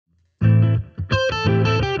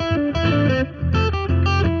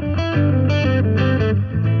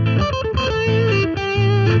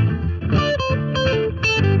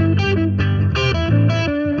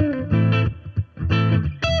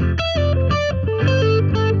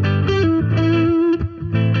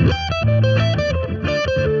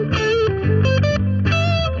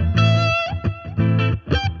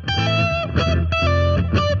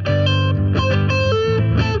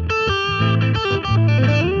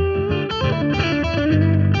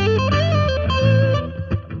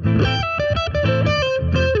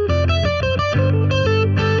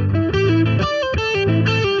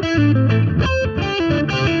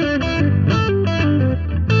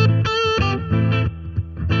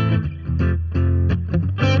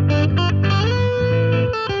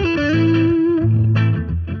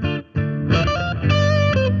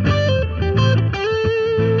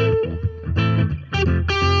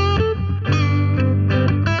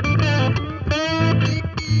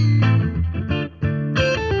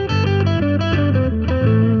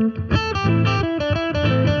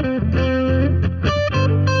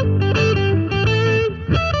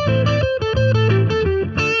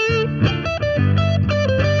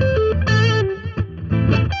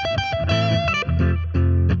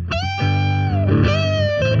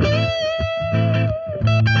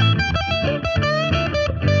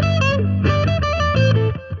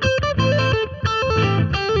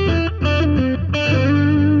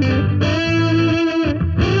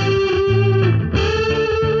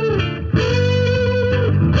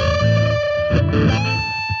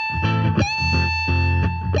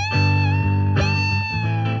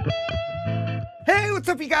Hey, what's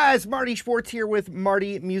up, you guys? Marty Schwartz here with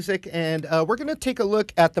Marty Music, and we're going to take a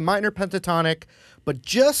look at the minor pentatonic, but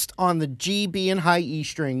just on the G, B, and high E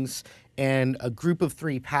strings and a group of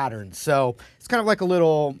 3 patterns. So it's kind of like a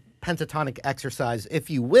little pentatonic exercise, if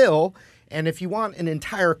you will. And if you want an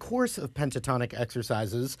entire course of pentatonic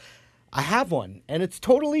exercises, I have one, and it's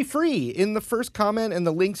totally free. In the first comment and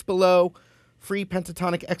the links below, free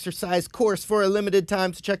pentatonic exercise course for a limited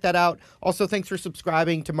time, so check that out. Also, thanks for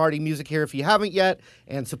subscribing to Marty Music here if you haven't yet,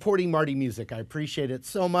 and supporting Marty Music. I appreciate it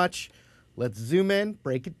so much. Let's zoom in,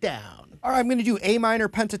 break it down. All right, I'm going to do A minor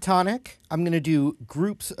pentatonic. I'm going to do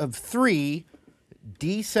groups of 3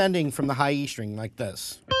 descending from the high E string like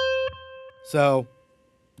this. So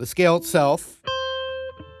the scale itself.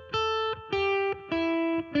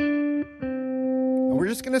 And we're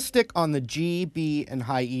just going to stick on the G, B, and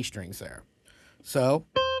high E strings there. So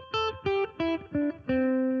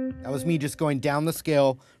that was me just going down the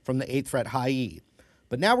scale from the 8th fret high E.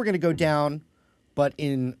 But now we're going to go down, but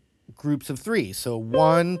in groups of 3. So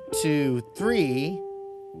 1, 2, 3,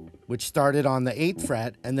 which started on the 8th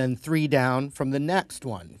fret, and then 3 down from the next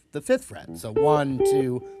one, the 5th fret. So 1,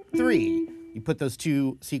 2, 3. You put those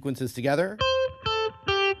 2 sequences together.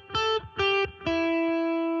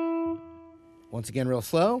 Once again, real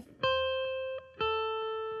slow.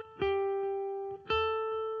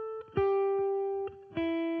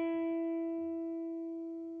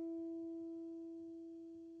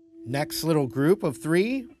 Next little group of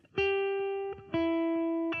 3. So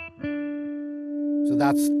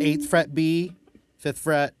that's 8th fret B, 5th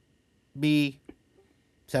fret B,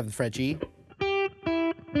 7th fret G.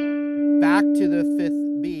 Back to the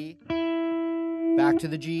 5th B, back to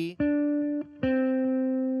the G.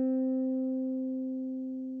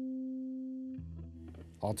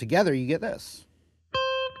 All together, you get this.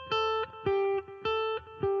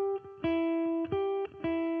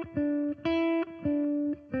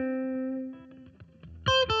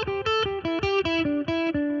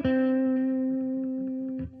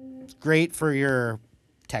 Great for your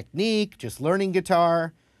technique, just learning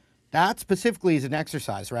guitar. That specifically is an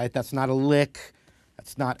exercise, right? That's not a lick.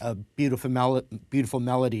 That's not a beautiful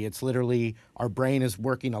melody. It's literally our brain is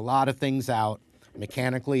working a lot of things out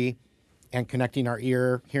mechanically and connecting our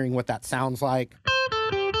ear, hearing what that sounds like.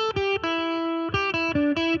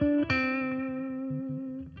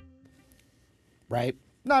 Right?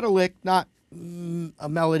 Not a lick, not a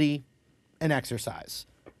melody, an exercise.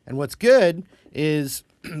 And what's good is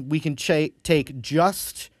we can take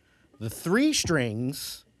just the 3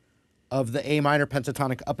 strings of the A minor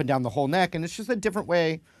pentatonic up and down the whole neck, and it's just a different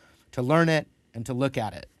way to learn it and to look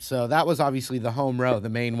at it. So that was obviously the home row, the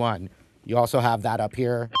main one. You also have that up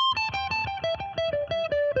here.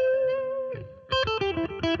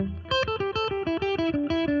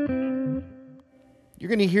 You're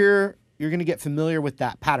going to get familiar with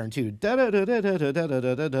that pattern too. Da da da da da da da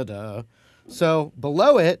da da da da. So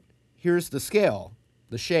below it, here's the scale,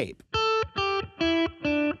 the shape.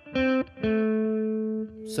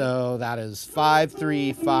 So that is 5,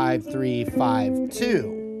 3, 5, 3, 5,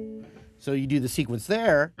 2. So you do the sequence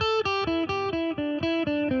there.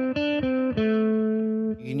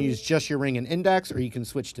 You can use just your ring and index, or you can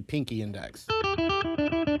switch to pinky index.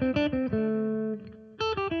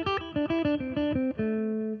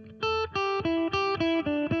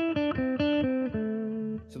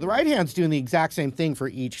 So the right hand's doing the exact same thing for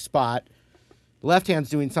each spot. The left hand's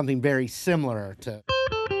doing something very similar to.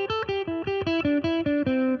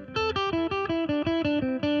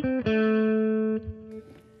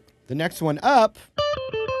 The next one up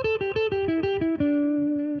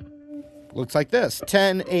looks like this.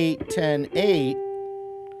 10, 8, 10, 8.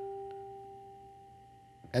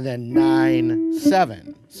 And then 9,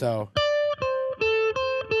 7. So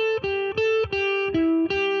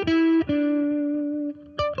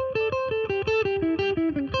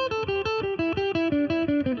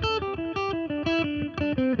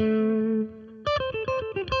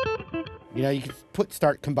you know, you can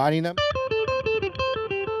start combining them.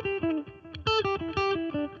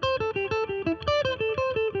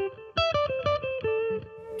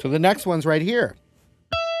 So the next one's right here.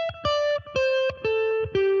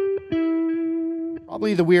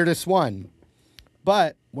 Probably the weirdest one.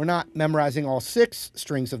 But we're not memorizing all 6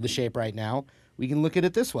 strings of the shape right now. We can look at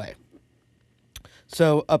it this way.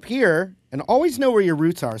 So up here, and always know where your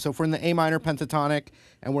roots are. So if we're in the A minor pentatonic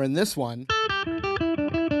and we're in this one,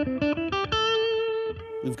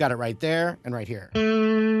 we've got it right there and right here.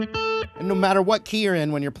 And no matter what key you're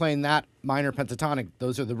in when you're playing that minor pentatonic,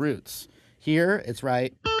 those are the roots. Here, it's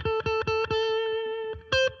right.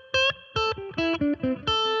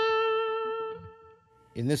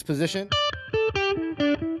 In this position.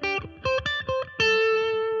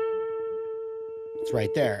 it's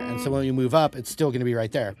right there. And so when you move up, it's still going to be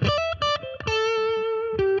right there.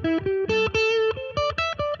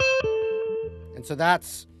 And so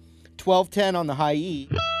that's 12-10 on the high E,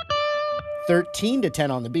 13-10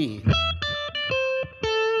 on the B.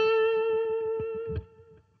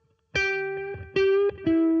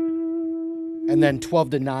 And then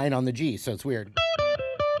 12-9 on the G, so it's weird.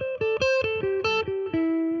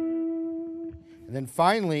 And then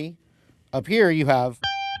finally, up here you have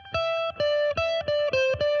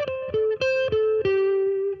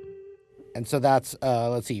and so that's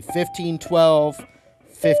let's see, 15-12,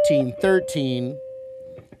 15-13,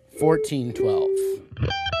 14-12.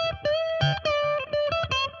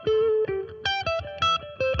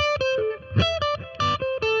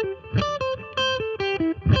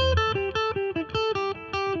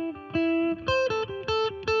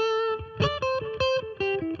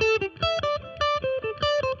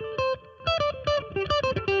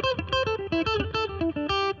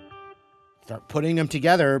 Start putting them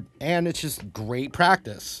together, and it's just great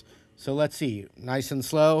practice. So let's see, nice and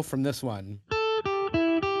slow from this one.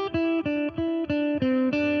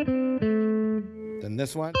 Then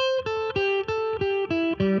this one.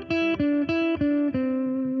 I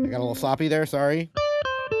got a little sloppy there, sorry.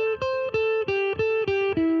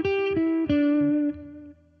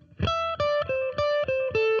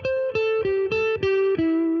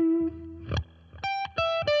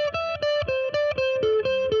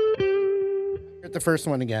 The first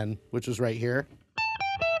one again, which was right here.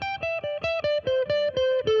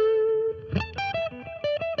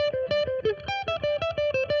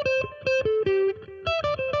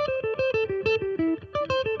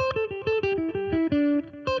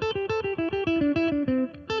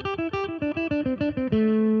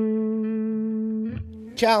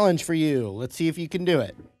 Challenge for you. Let's see if you can do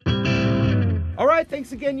it. All right,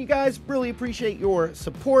 thanks again, you guys. Really appreciate your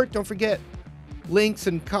support. Don't forget links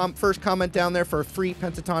and first comment down there for a free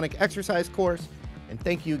pentatonic exercise course. And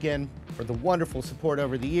thank you again for the wonderful support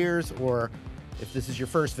over the years, or if this is your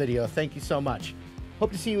first video, thank you so much.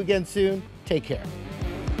 Hope to see you again soon. Take care.